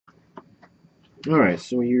Alright,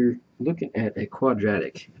 so you're looking at a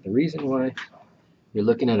quadratic. The reason why you're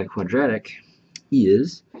looking at a quadratic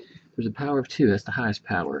is there's a power of 2, that's the highest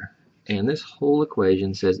power. And this whole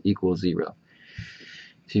equation says equals 0.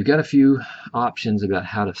 So you've got a few options about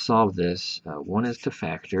how to solve this. One is to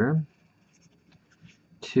factor.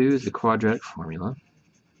 2 is the quadratic formula.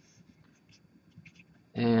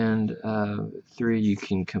 And 3, you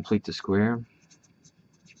can complete the square.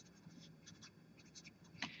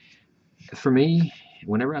 For me,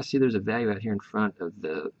 whenever I see there's a value out here in front of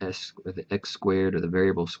the s or the x squared or the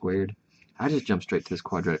variable squared, I just jump straight to this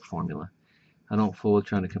quadratic formula. I don't fool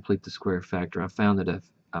trying to complete the square factor. I found that if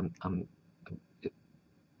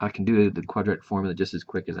I can do the quadratic formula just as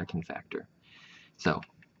quick as I can factor. So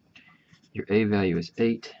your a value is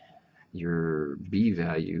 8. Your b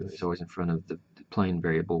value is always in front of the plain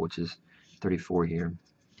variable, which is 34 here,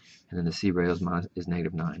 and then the c value is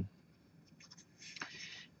negative 9.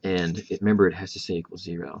 And remember, it has to say equals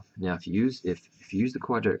 0. Now, if you use the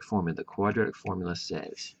quadratic formula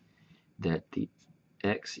says that the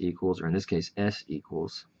x equals, or in this case s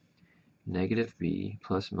equals, negative b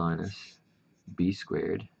plus minus b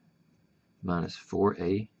squared minus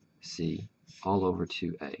 4ac all over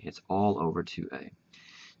 2a. It's all over 2a.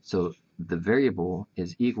 So the variable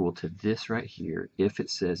is equal to this right here if it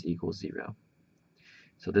says equals 0.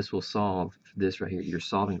 So this will solve this right here. You're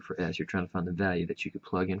solving for s. You're trying to find the value that you could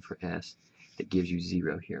plug in for s that gives you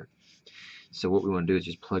 0 here. So what we want to do is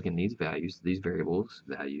just plug in these values, these variables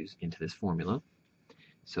values, into this formula.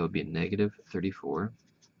 So it would be a negative 34,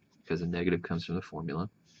 because the negative comes from the formula,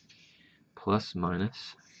 plus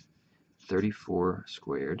minus 34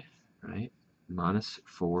 squared, right, minus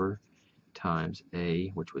 4 times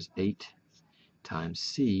a, which was 8, times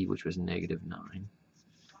c, which was negative 9,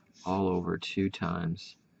 all over 2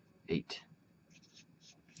 times 8.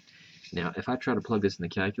 Now, if I try to plug this in the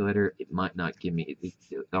calculator, it might not give me,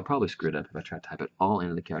 I'll probably screw it up if I try to type it all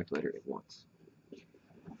into the calculator at once.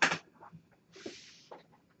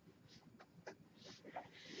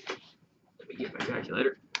 Let me get my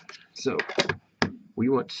calculator. So,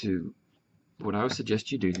 what I would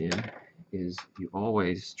suggest you do then is you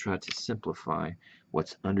always try to simplify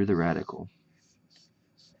what's under the radical.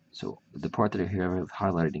 So, the part that I have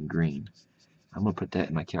highlighted in green, I'm going to put that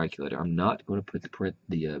in my calculator. I'm not going to put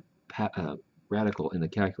the radical in the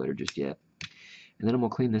calculator just yet. And then I'm going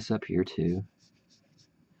to clean this up here too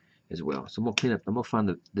as well. So I'm going to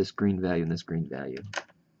find this green value and this green value.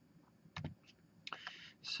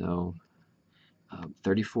 So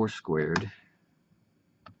 34 squared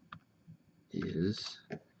is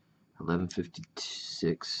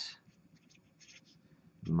 1156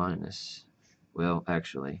 minus, well,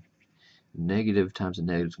 actually, negative times a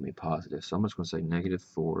negative is going to be positive. So I'm just going to say negative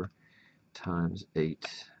 4 times 8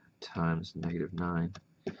 times negative 9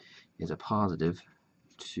 is a positive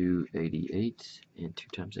 288, and 2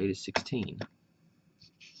 times 8 is 16. So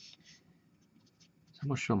I'm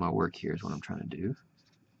going to show my work here is what I'm trying to do.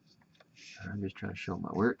 I'm just trying to show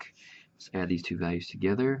my work. Let's add these two values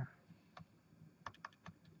together.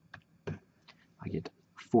 I get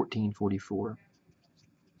 1444.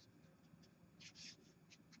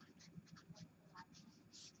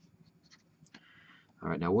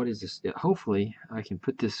 Alright, now what is this? Hopefully, I can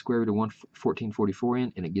put this square root of 1444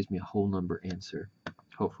 in, and it gives me a whole number answer.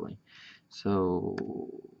 Hopefully. So,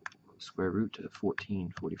 square root of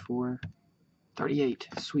 1444. 38.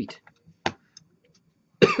 Sweet.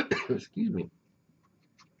 Excuse me.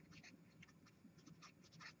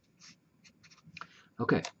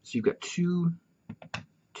 Okay, so you've got two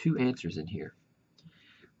answers in here.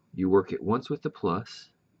 You work it once with the plus,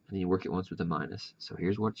 and then you work it once with the minus. So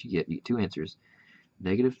here's what you get. You get two answers.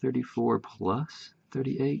 Negative 34 plus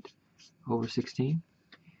 38 over 16,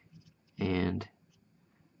 and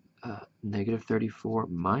negative 34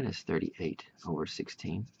 minus 38 over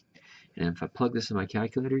 16. And if I plug this in my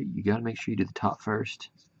calculator, you got to make sure you do the top first,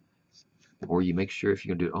 or you make sure if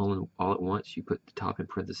you're going to do it all at once, you put the top in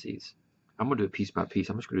parentheses. I'm going to do it piece by piece.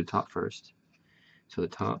 I'm just going to do the top first. So the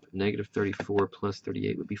top, negative 34 plus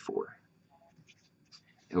 38 would be 4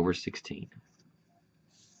 over 16.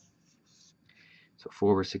 So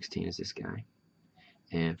 4 over 16 is this guy.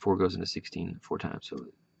 And 4 goes into 16 4 times. So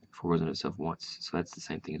 4 goes into itself once. So that's the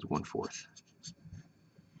same thing as 1/4.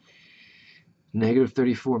 Negative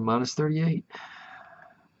 34 minus 38.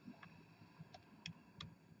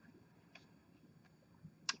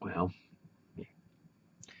 Well,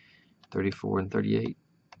 34 and 38.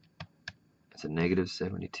 That's a negative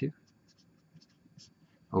 72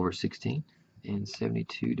 over 16. And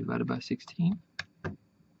 72 divided by 16.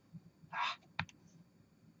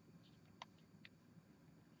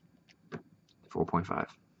 4.5.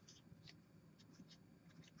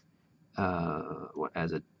 what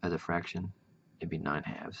as a fraction, it'd be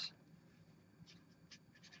 9/2.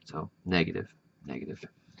 So negative.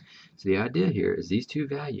 So the idea here is these two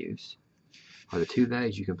values are the two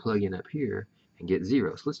values you can plug in up here and get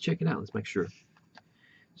 0. So let's check it out. Let's make sure.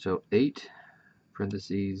 So 8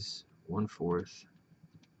 parentheses 1/4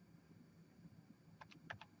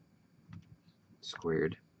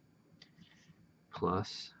 squared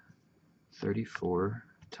plus 34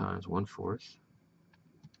 times 1/4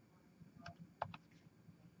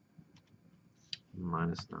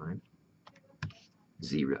 minus 9,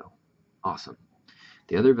 0. Awesome.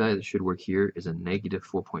 The other value that should work here is a negative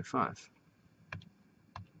 4.5.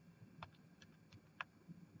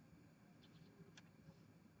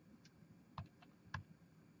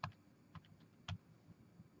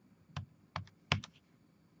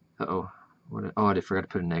 Uh-oh. Oh, I forgot to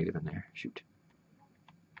put a negative in there. Shoot.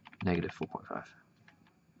 Negative 4.5.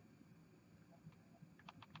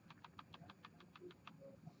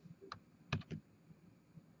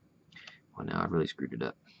 Well, now I've really screwed it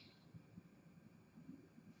up.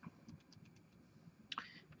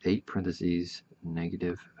 8 parentheses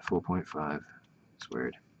negative 4.5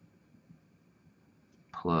 squared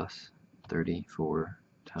plus 34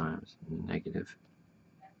 times negative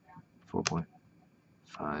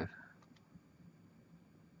 4.5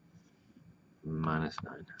 minus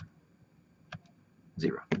 9,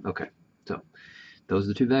 0. Okay, so those are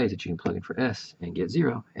the two values that you can plug in for S and get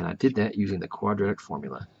 0, and I did that using the quadratic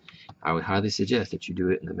formula. I would highly suggest that you do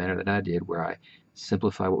it in the manner that I did, where I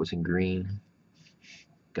simplify what was in green,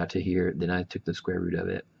 got to here, then I took the square root of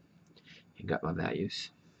it and got my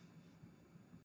values.